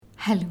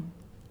Hello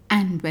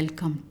and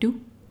welcome to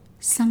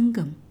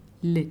Sangam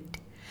Lit.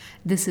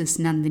 This is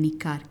Nandini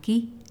Karki,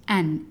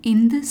 and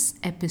in this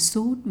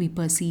episode we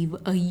perceive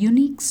a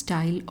unique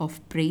style of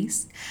praise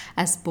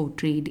as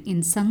portrayed in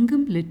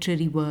Sangam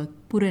Literary work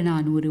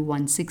Puranaanooru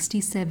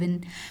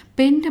 167,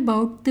 penned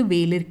about the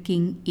Velir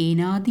King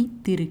Enaathi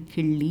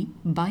Thirukkilli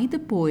by the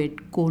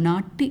poet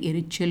Konattu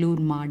Erichaloor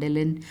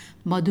Maadalan,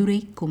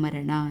 Madurai,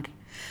 Kumaranaar.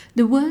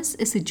 The verse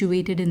is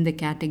situated in the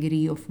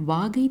category of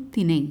Vaagai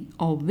Thinai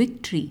or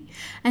victory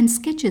and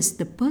sketches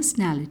the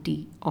personality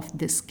of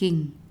this king.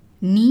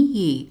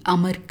 நீயே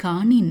அமர்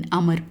காணின்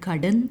அமர்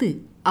கடந்து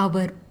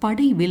அவர்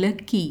படை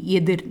விலக்கி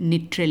எதிர்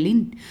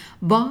நிற்றலின்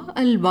வா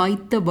அல்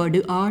வாய்த்த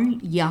வடு ஆள்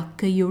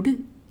யாக்கையொடு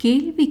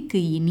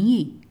கேள்விக்கு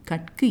இனியை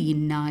கட்கு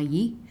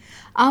இன்னாயே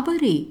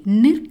அவரே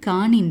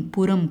நிற்காணின்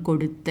புறம்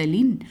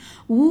கொடுத்தலின்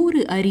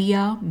ஊறு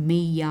அறியா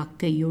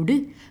மெய்யாக்கையொடு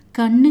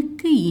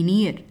கண்ணுக்கு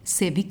இனியர்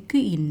செவிக்கு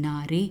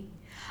இன்னாரே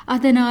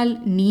அதனால்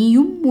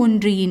நீயும்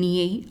ஒன்று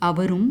இனியை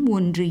அவரும்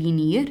ஒன்று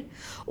இனியர்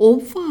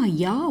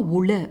ஒவ்வாயா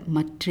உள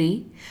மற்றே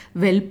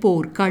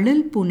வெல்போர்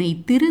கடல் புனை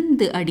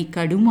திருந்து அடி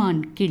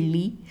கடுமான்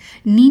கிள்ளி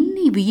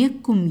நின்னை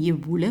வியக்கும்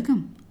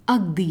இவ்வுலகம்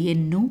அஃது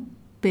என்னோ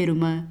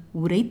பெரும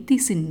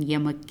உரைத்திசின்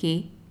எமக்கே.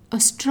 A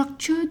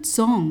structured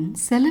song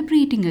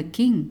celebrating a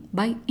king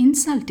by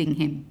insulting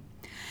him.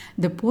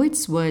 The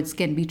poet's words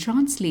can be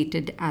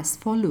translated as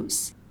follows.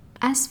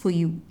 As for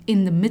you, in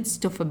the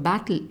midst of a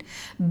battle,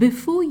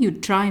 before you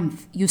triumph,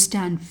 you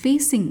stand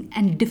facing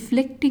and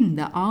deflecting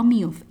the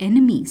army of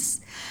enemies,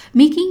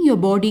 making your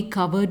body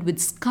covered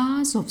with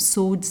scars of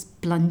swords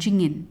plunging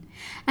in.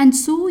 And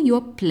so you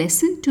are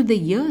pleasant to the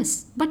ears,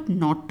 but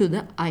not to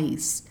the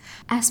eyes.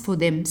 As for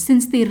them,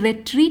 since they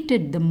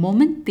retreated the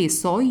moment they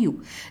saw you,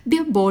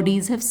 their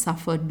bodies have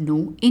suffered no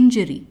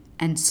injury.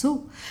 And so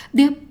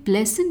they are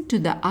pleasant to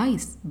the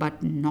eyes,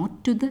 but not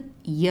to the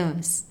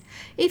ears.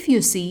 If you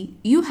see,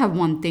 you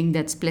have one thing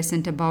that's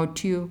pleasant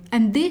about you,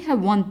 and they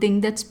have one thing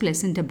that's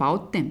pleasant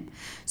about them.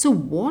 So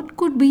what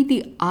could be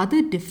the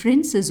other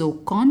differences, O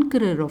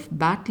conqueror of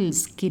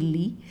battles,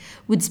 Killi,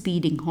 with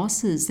speeding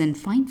horses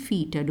and fine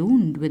feet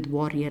adorned with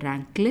warrior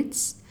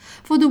anklets?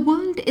 For the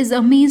world is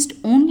amazed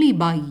only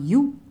by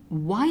you.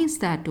 Why is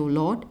that, O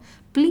Lord?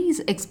 Please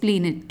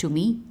explain it to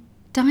me.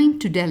 Time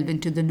to delve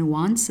into the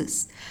nuances.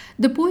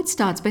 The poet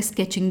starts by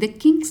sketching the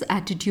king's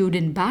attitude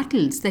in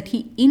battles that he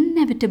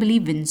inevitably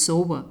wins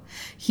over.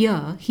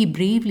 Here, he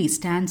bravely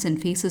stands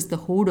and faces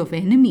the horde of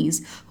enemies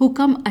who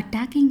come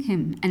attacking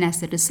him, and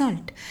as a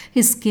result,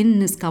 his skin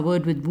is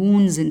covered with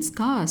wounds and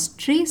scars,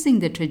 tracing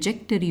the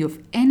trajectory of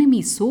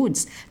enemy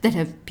swords that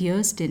have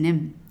pierced in him.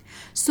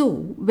 So,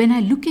 when I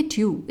look at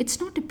you, it's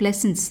not a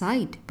pleasant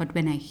sight, but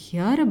when I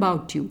hear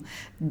about you,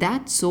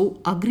 that's so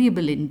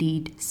agreeable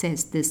indeed,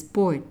 says this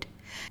poet.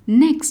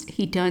 Next,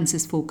 he turns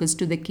his focus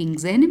to the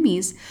king's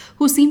enemies,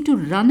 who seem to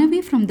run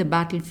away from the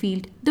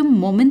battlefield the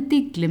moment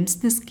they glimpse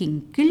this King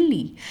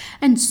Killi,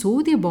 and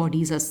so their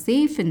bodies are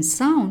safe and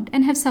sound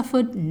and have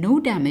suffered no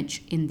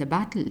damage in the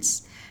battles.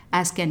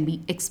 As can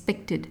be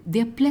expected,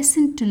 they are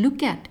pleasant to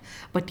look at,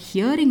 but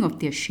hearing of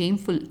their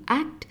shameful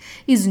act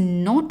is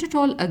not at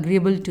all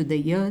agreeable to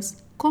the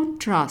ears,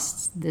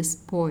 contrasts this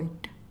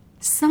poet.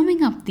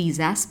 Summing up these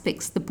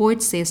aspects, the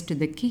poet says to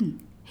the king,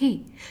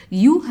 hey,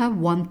 you have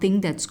one thing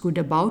that's good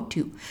about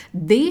you.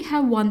 They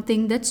have one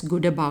thing that's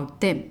good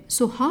about them.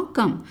 So how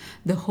come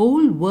the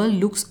whole world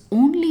looks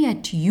only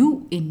at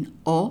you in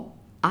awe?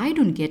 I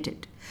don't get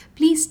it.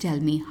 Please tell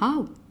me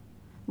how.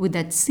 With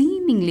that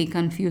seemingly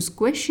confused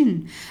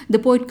question, the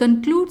poet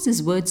concludes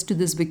his words to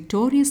this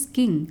victorious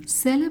king,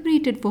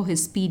 celebrated for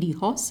his speedy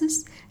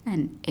horses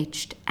and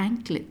etched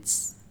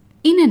anklets.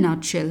 In a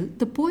nutshell,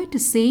 the poet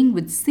is saying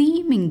with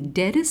seeming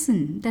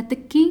derision that the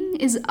king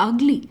is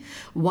ugly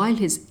while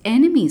his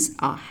enemies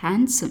are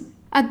handsome.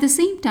 At the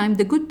same time,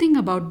 the good thing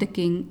about the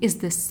king is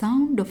the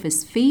sound of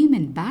his fame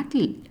in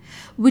battle,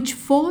 which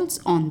falls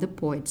on the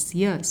poet's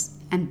ears.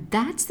 And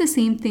that's the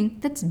same thing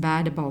that's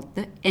bad about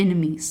the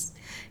enemies.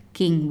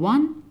 King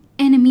won,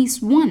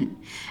 enemies won.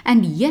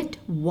 And yet,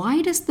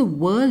 why does the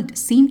world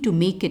seem to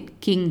make it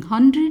king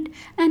 100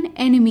 and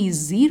enemies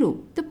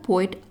 0? The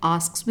poet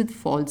asks with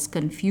false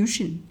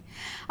confusion.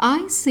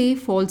 I say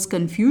false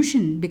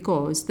confusion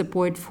because the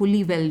poet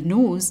fully well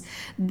knows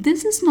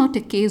this is not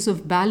a case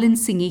of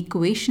balancing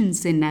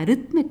equations in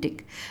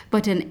arithmetic,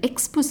 but an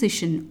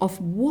exposition of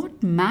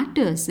what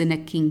matters in a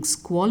king's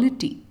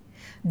quality.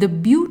 The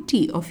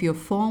beauty of your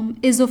form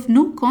is of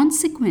no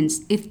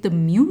consequence if the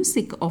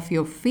music of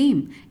your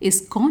fame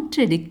is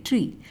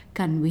contradictory,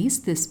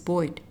 conveys this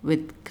poet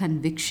with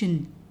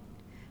conviction.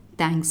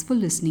 Thanks for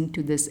listening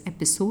to this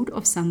episode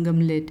of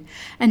Sangam Lit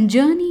and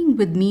journeying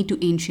with me to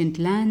ancient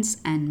lands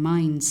and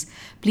minds.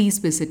 Please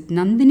visit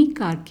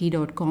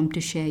nandinikarki.com to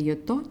share your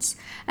thoughts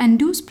and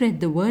do spread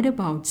the word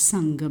about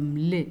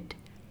Sangam Lit.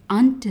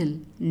 Until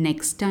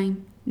next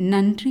time,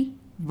 Nandri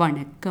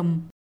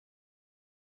Vanakkam.